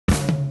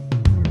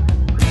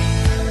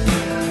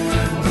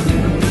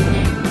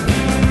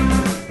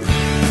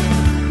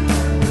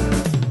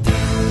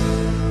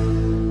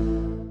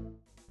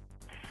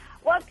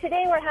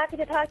happy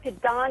to talk to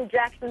Dawn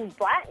Jackson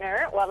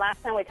Blattner. Well,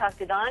 last time we talked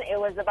to Dawn, it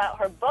was about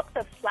her book,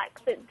 The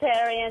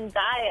Flexitarian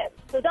Diet.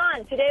 So,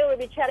 Dawn, today we'll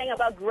be chatting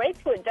about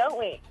grapefruit, don't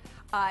we?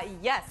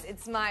 Yes,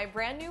 it's my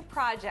brand new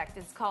project.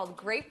 It's called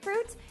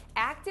Grapefruit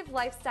Active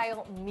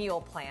Lifestyle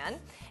Meal Plan.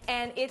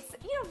 And it's,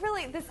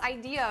 really this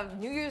idea of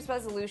New Year's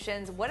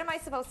resolutions. What am I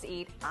supposed to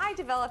eat? I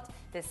developed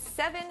this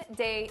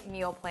 7-day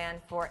meal plan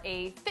for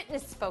a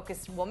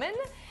fitness-focused woman.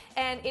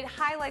 And it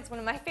highlights one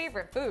of my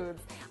favorite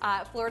foods,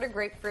 Florida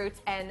grapefruit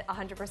and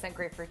 100%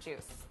 grapefruit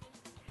juice.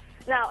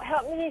 Now,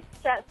 help me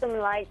shed some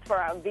light for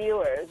our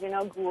viewers.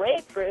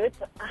 Grapefruit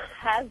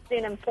has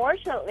been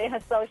unfortunately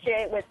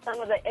associated with some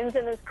of the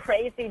infamous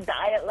crazy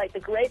diet, like the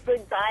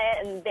grapefruit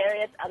diet and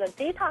various other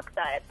detox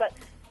diets. But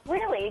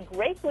really,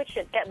 grapefruit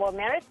should get more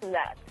merit than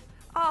that.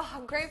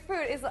 Oh,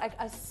 grapefruit is like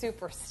a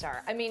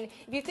superstar. I mean,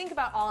 if you think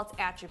about all its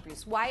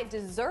attributes, why it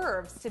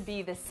deserves to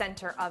be the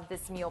center of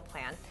this meal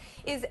plan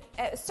is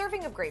a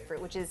serving of grapefruit,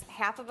 which is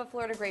half of a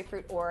Florida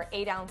grapefruit or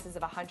 8 ounces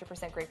of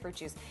 100% grapefruit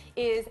juice,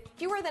 is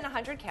fewer than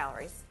 100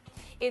 calories.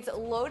 It's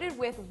loaded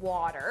with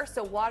water,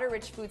 so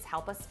water-rich foods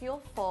help us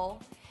feel full.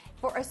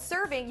 For a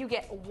serving, you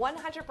get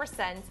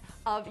 100%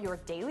 of your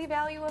daily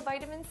value of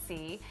vitamin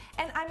C.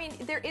 And I mean,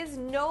 there is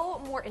no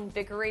more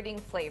invigorating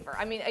flavor.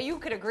 I mean, you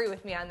could agree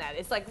with me on that.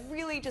 It's like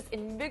really just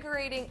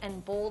invigorating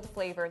and bold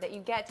flavor that you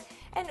get.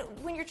 And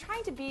when you're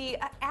trying to be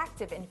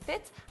active and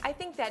fit, I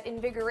think that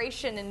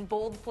invigoration and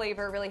bold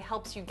flavor really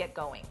helps you get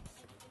going.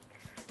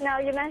 Now,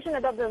 you mentioned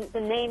about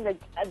the name, the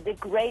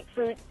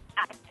Grapefruit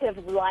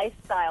Active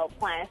Lifestyle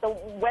Plan. So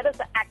where does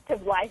the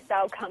active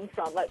lifestyle come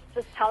from? Let's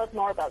just tell us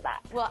more about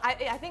that. Well,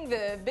 I think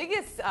the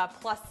biggest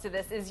plus to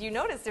this is you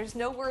notice there's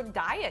no word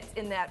diet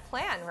in that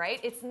plan, right?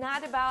 It's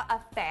not about a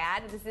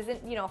fad. This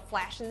isn't, a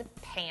flash in the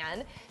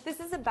pan. This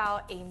is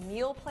about a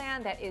meal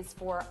plan that is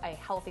for a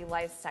healthy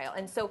lifestyle.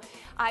 And so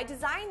I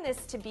designed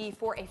this to be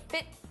for a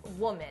fit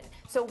woman.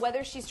 So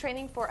whether she's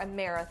training for a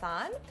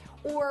marathon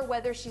or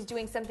whether she's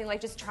doing something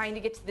like just trying to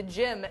get to the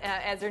gym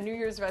as her New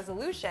Year's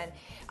resolution,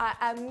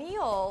 a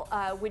meal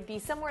would be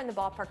somewhere in the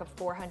ballpark of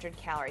 400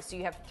 calories. So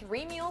you have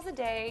 3 meals a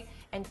day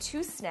and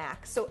 2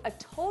 snacks, so a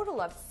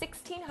total of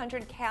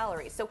 1,600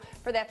 calories. So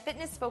for that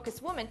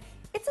fitness-focused woman,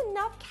 it's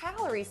enough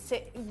calories to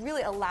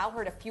really allow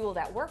her to fuel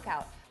that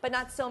workout, but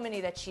not so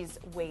many that she's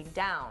weighed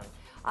down.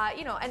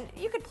 And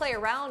you could play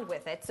around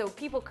with it. So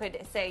people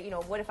could say,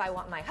 what if I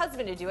want my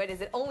husband to do it?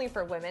 Is it only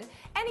for women?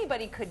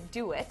 Anybody could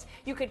do it.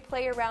 You could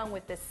play around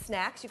with the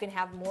snacks. You can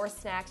have more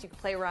snacks. You can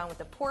play around with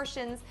the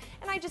portions.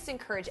 And I just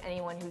encourage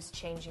anyone who's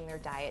changing their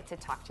diet to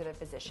talk to their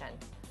physician.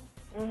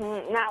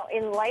 Mm-hmm. Now,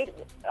 in light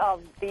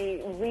of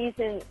the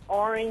recent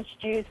orange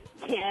juice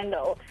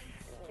scandal,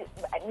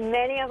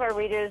 many of our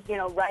readers,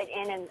 write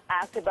in and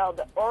ask about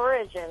the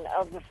origin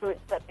of the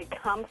fruits that they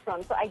come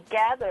from. So I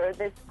gather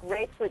this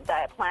grapefruit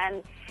diet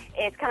plan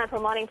is kind of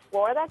promoting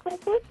Florida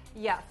grapefruit?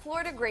 Yeah,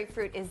 Florida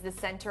grapefruit is the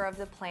center of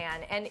the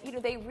plan, and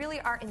they really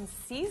are in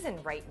season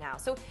right now.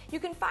 So you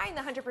can find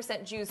the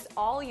 100% juice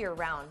all year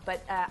round,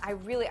 but I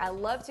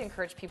love to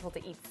encourage people to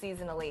eat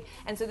seasonally,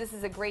 and so this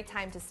is a great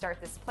time to start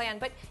this plan,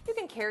 but you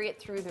can carry it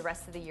through the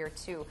rest of the year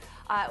too.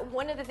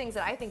 One of the things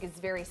that I think is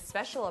very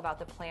special about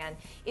the plan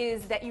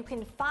is that you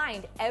can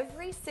find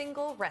every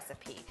single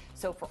recipe.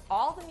 So for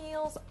all the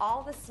meals,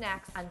 all the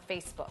snacks on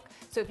Facebook.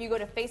 So if you go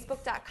to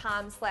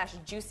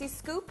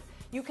facebook.com/juicyscoop,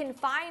 you can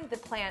find the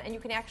plan and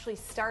you can actually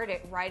start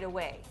it right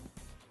away.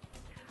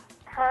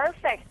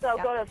 Perfect. So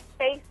go to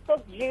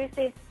Facebook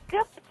Juicy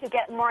Scoop to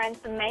get more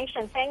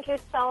information. Thank you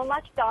so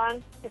much,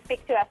 Dawn, to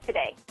speak to us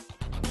today.